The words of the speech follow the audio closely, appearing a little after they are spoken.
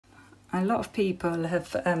a lot of people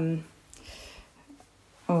have,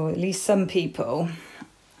 or at least some people,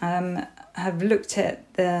 have looked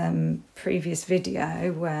at the previous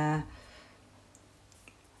video where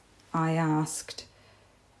I asked,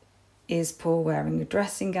 is Paul wearing a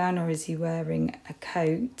dressing gown or is he wearing a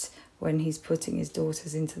coat when he's putting his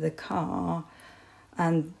daughters into the car?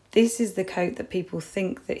 And this is the coat that people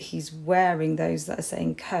think that he's wearing, those that are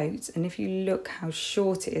saying coat. And if you look how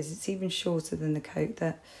short it is, it's even shorter than the coat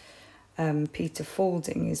that Peter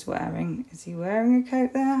Falding is wearing. Is he wearing a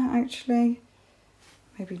coat there, actually?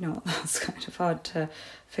 Maybe not. That's kind of hard to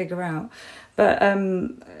figure out. But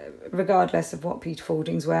regardless of what Peter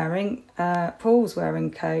Falding's wearing, Paul's wearing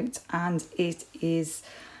a coat, and it is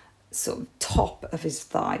sort of top of his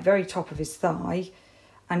thigh, very top of his thigh,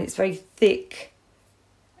 and it's very thick,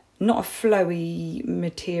 not a flowy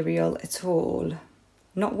material at all,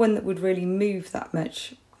 not one that would really move that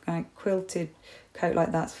much. A quilted coat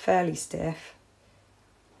like that's fairly stiff.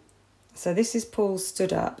 So this is Paul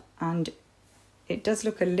stood up, and it does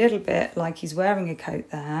look a little bit like he's wearing a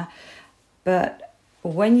coat there, but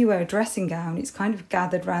when you wear a dressing gown, it's kind of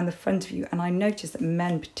gathered around the front of you, and I noticed that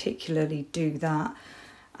men particularly do that.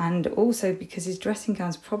 And also because his dressing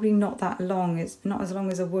gown's probably not that long, it's not as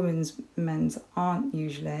long as a men's aren't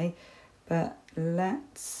usually. But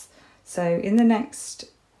so in the next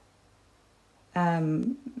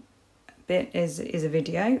bit is a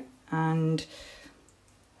video, and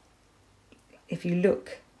if you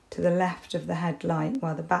look to the left of the headlight,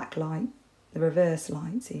 well, the backlight, the reverse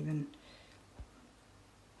lights even.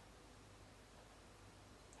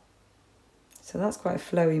 So that's quite a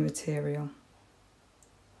flowy material.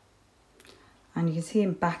 And you can see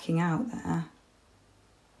him backing out there.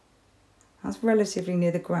 That's relatively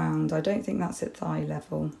near the ground. I don't think that's at thigh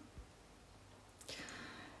level.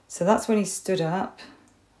 So that's when he stood up.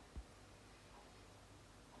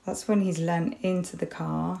 That's when he's leant into the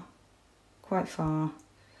car quite far.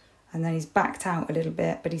 And then he's backed out a little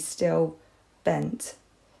bit, but he's still bent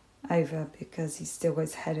over because he's still got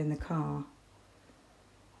his head in the car.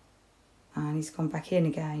 And he's gone back in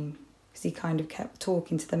again because he kind of kept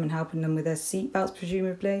talking to them and helping them with their seatbelts,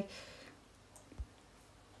 presumably.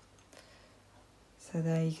 So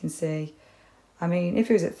there you can see. I mean, if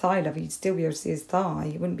it was at thigh level, you'd still be able to see his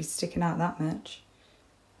thigh. It wouldn't be sticking out that much.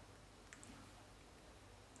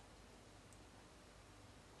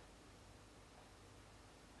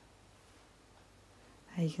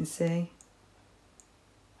 There you can see.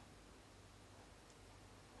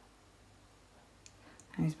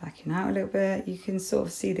 And he's backing out a little bit. You can sort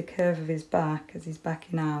of see the curve of his back as he's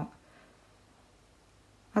backing out.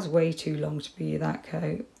 That's way too long to be that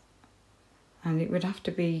coat. And it would have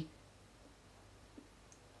to be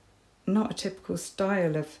not a typical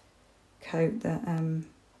style of coat that, you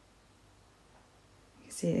can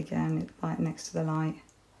see it again, it's right next to the light.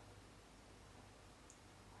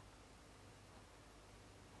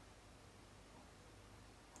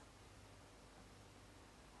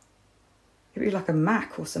 It'd be like a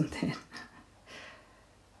Mac or something.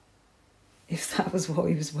 If that was what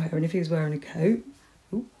he was wearing, if he was wearing a coat.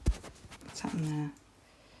 Ooh, what's happened there?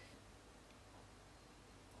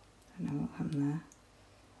 I don't know what happened there.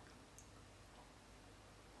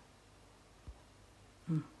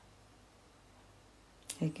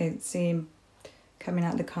 You can see him coming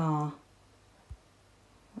out the car.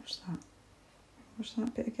 Watch that. Watch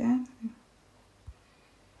that bit again.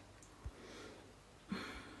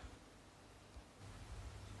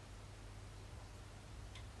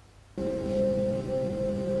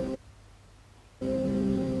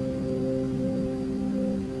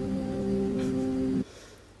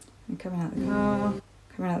 And coming out the car,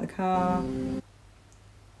 coming out the car.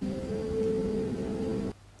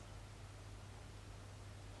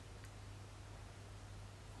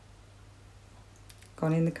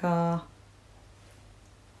 Gone in the car.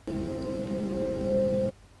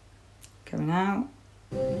 Coming out.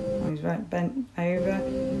 Oh, he's right bent over.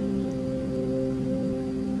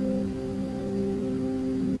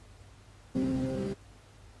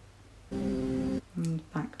 And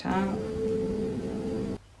backed out.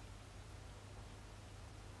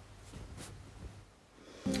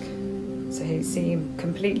 So you see him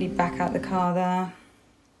completely back out the car there.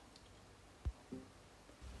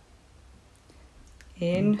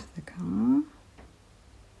 In the car.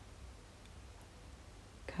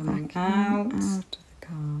 Coming out of the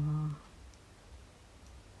car.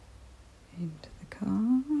 Into the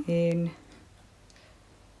car. In.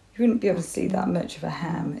 You wouldn't be able to see that much of a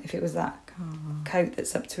hem if it was that coat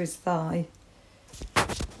that's up to his thigh.